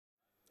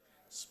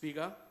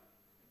Speaker,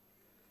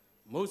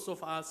 most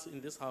of us in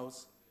this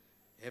House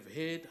have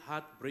heard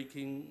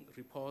heartbreaking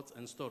reports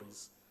and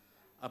stories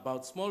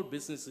about small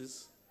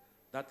businesses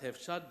that have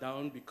shut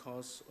down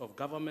because of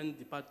government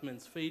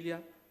departments' failure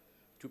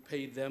to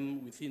pay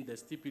them within the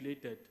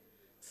stipulated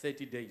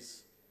 30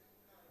 days.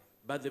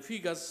 But the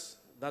figures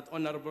that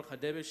Honorable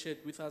Khadebe shared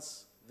with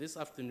us this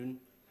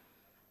afternoon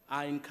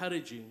are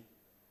encouraging,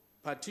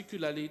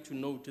 particularly to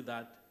note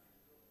that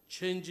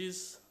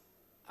changes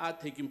are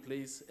taking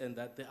place and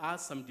that there are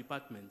some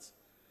departments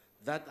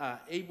that are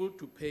able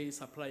to pay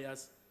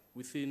suppliers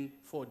within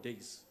 4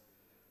 days.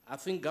 I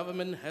think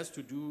government has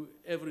to do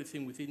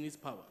everything within its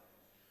power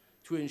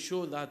to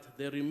ensure that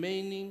the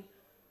remaining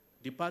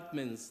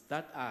departments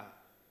that are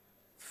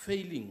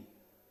failing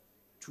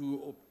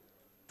to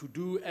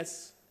do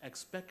as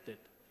expected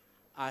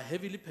are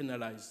heavily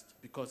penalized,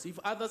 because if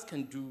others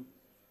can do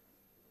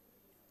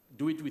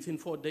it within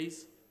 4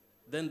 days,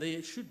 then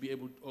they should be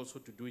able also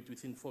to do it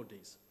within 4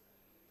 days.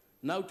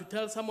 Now, to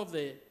tell some of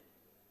the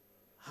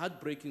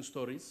heartbreaking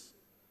stories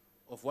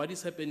of what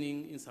is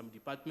happening in some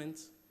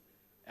departments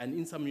and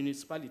in some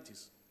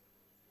municipalities.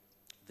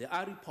 There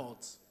are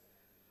reports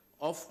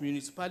of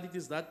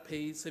municipalities that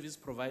pay service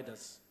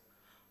providers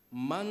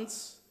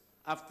months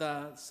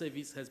after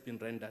service has been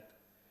rendered,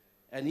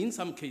 and in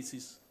some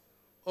cases,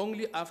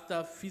 only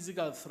after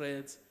physical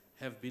threats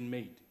have been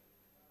made.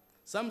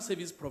 Some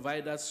service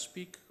providers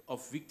speak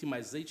of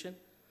victimisation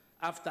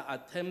after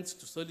attempts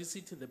to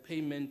solicit the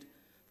payment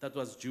that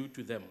was due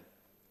to them.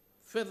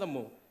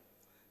 Furthermore,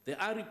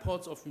 there are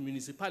reports of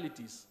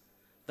municipalities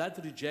that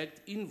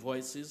reject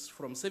invoices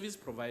from service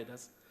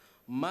providers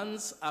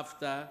months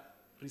after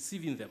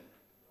receiving them,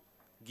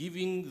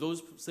 giving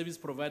those service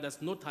providers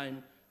no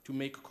time to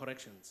make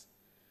corrections.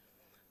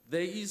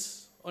 There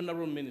is,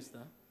 Honourable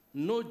Minister,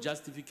 no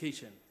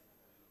justification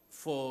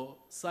for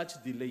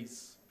such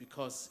delays,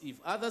 because if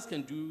others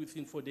can do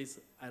within 4 days,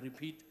 I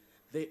repeat,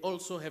 they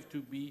also have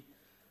to be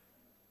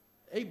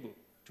able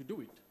to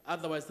do it.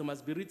 Otherwise, they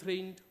must be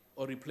retrained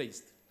or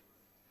replaced.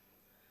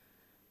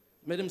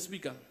 Madam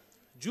Speaker,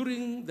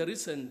 during the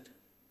recent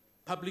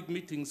public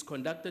meetings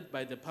conducted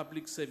by the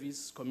Public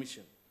Service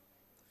Commission,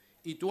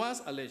 it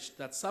was alleged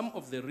that some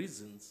of the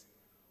reasons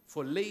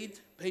for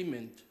late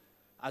payment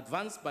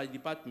advanced by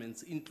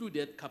departments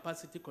included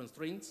capacity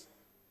constraints,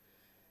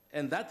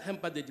 and that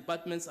hampered the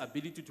department's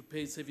ability to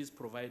pay service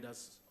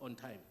providers on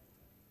time.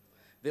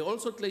 They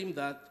also claimed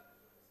that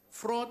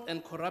fraud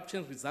and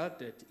corruption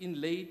resulted in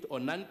late or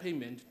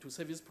non-payment to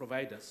service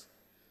providers,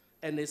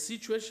 and a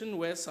situation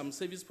where some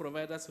service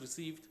providers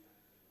received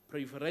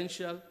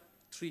preferential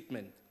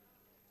treatment.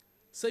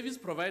 Service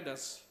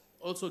providers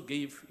also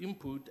gave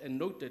input and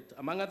noted,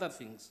 among other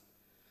things,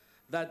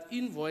 that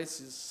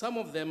invoices, some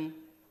of them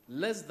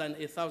less than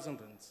 1,000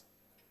 rands,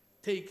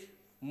 take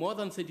more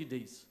than 30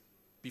 days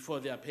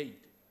before they are paid.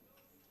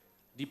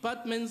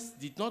 Departments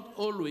did not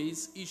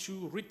always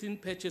issue written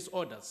purchase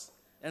orders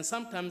and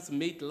sometimes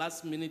made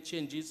last-minute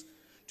changes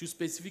to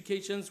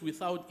specifications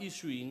without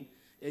issuing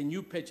a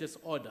new purchase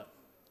order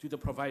to the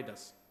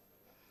providers.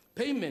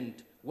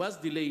 Payment was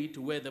delayed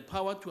where the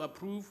power to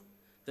approve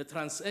the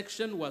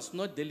transaction was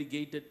not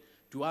delegated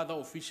to other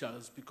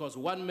officials, because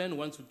one man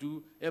wants to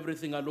do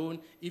everything alone.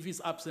 If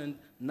he's absent,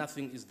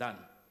 nothing is done.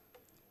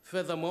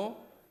 Furthermore,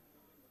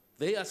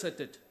 they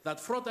asserted that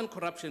fraud and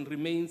corruption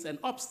remains an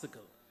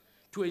obstacle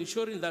to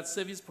ensuring that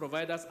service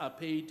providers are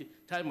paid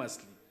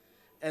timelessly,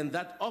 and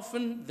that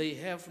often they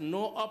have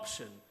no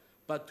option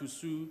but to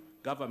sue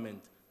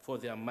government for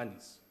their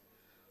monies.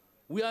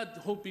 We are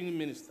hoping,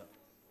 Minister,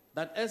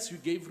 that as you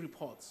gave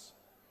reports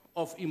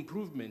of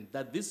improvement,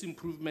 that this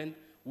improvement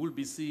will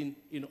be seen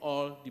in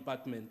all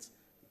departments,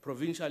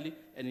 provincially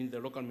and in the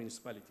local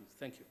municipalities.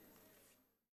 Thank you.